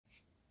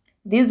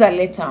This is a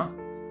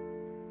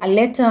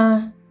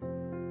letter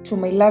to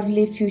my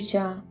lovely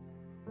future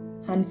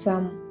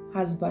handsome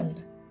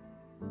husband.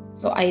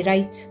 So I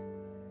write,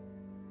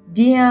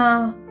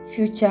 Dear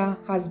future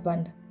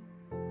husband,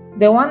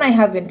 the one I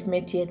haven't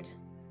met yet.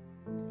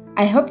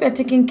 I hope you're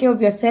taking care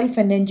of yourself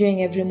and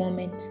enjoying every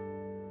moment.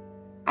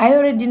 I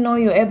already know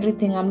you're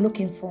everything I'm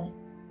looking for.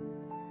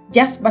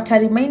 Just but a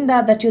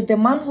reminder that you're the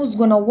man who's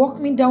gonna walk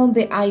me down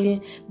the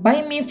aisle,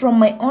 buy me from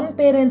my own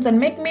parents and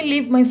make me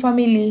leave my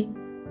family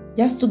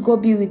just to go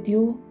be with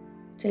you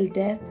till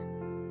death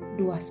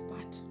do us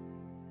part.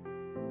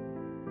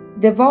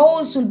 The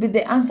vows will be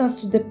the answers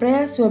to the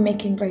prayers you're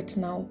making right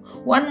now.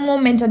 One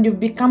moment and you've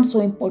become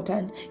so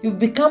important. You've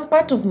become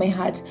part of my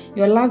heart.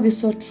 Your love is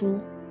so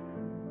true.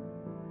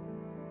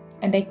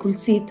 And I could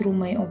see it through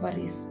my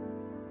ovaries.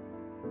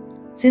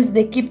 Since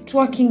they keep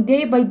twerking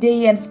day by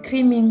day and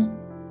screaming,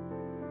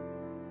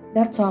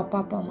 that's our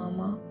papa,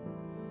 mama.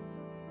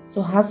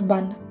 So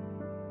husband,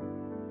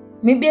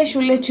 maybe I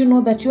should let you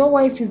know that your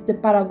wife is the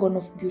paragon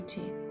of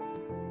beauty.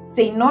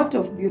 Say not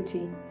of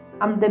beauty.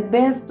 I'm the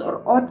best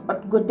or aught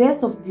but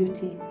goddess of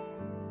beauty.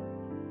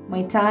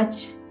 My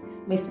touch,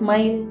 my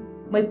smile,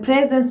 my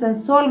presence and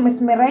soul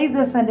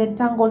mesmerizes and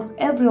entangles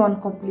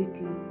everyone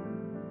completely.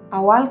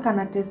 Our world can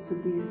attest to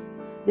this.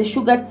 The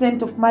sugared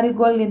scent of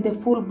marigold in the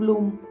full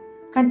bloom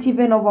can't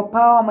even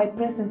overpower my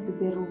presence in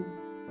the room.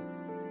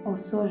 Oh,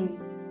 sorry,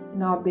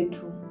 in our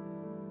bedroom.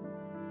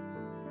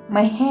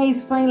 My hair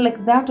is fine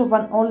like that of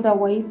an older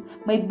wife.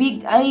 My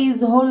big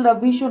eyes hold a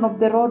vision of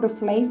the road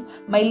of life.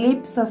 My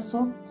lips are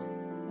soft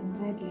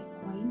and red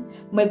like wine.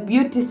 My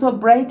beauty so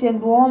bright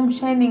and warm,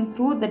 shining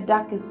through the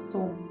darkest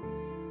storm.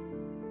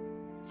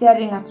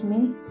 Staring at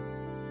me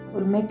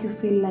will make you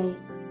feel like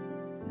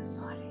you're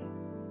sorry.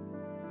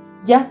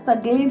 Just a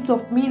glimpse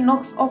of me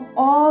knocks off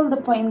all the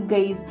fine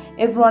gaze.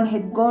 Everyone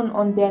had gone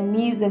on their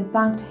knees and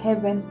thanked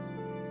heaven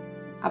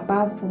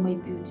above for my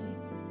beauty.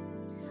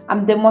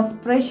 I'm the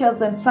most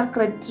precious and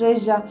sacred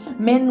treasure.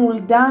 Men will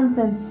dance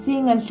and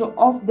sing and show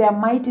off their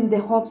might in the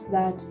hopes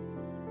that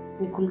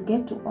they could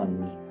get to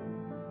own me.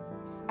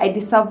 I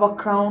deserve a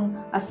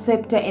crown, a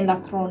scepter and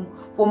a throne,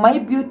 for my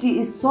beauty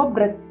is so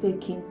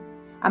breathtaking.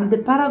 I'm the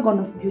paragon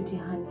of beauty,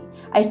 honey.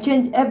 I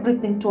change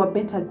everything to a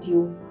better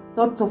due.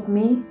 Thoughts of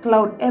me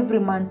cloud every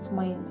man's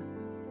mind.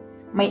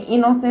 My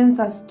innocence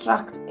has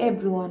struck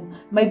everyone.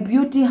 My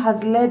beauty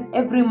has led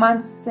every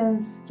man's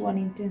sense to an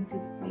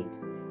intensive fight.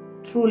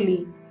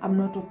 Truly, I'm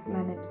not of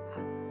planet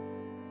Earth.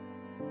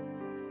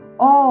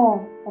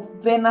 Oh, of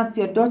Venus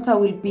your daughter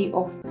will be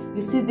of.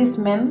 You see these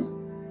men?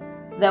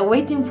 They're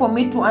waiting for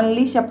me to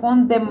unleash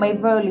upon them my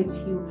violet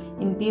hue.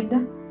 Indeed,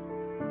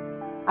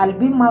 I'll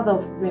be mother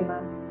of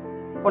Venus,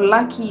 for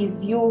lucky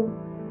is you,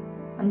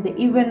 and the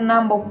even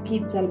number of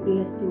kids I'll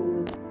bless you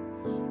with.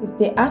 If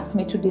they ask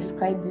me to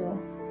describe you,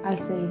 I'll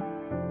say,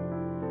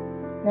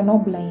 you're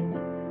not blind.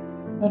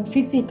 Not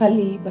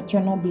physically, but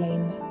you're not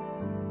blind.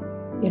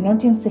 You're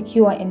not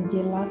insecure and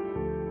jealous.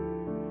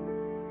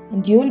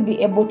 And you'll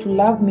be able to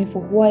love me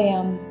for who I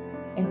am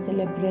and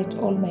celebrate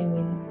all my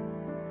wins.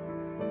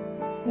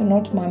 You're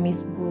not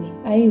mommy's boy,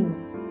 are you?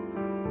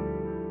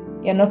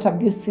 You're not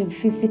abusive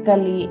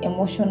physically,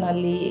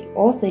 emotionally,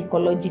 or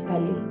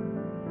psychologically.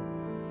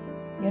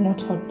 You're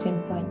not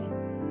hot-tempered.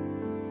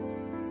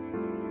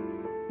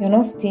 You're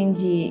not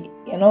stingy,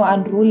 you're not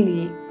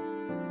unruly,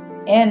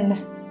 and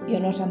you're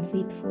not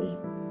unfaithful.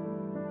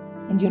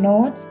 And you know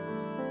what?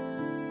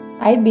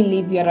 I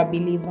believe you're a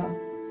believer.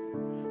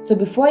 So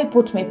before I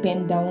put my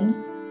pen down,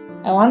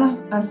 I want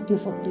to ask you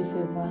for 3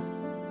 favors.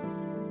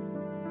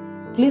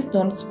 Please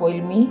don't spoil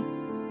me,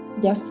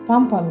 just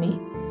pamper me.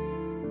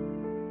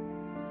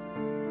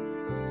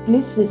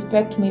 Please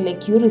respect me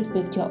like you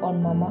respect your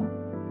own mama.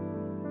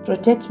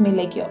 Protect me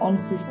like your own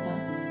sister.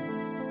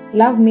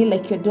 Love me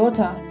like your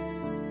daughter.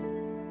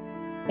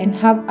 And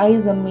have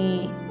eyes on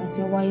me as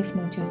your wife,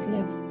 not your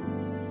slave.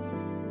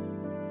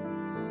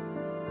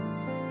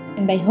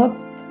 And I hope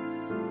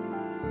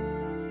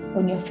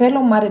when your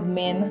fellow married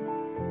men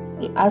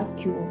will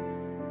ask you,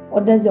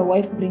 what does your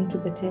wife bring to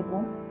the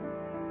table?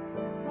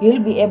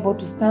 You'll be able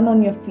to stand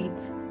on your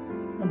feet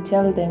and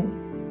tell them,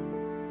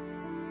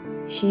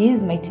 she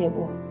is my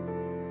table.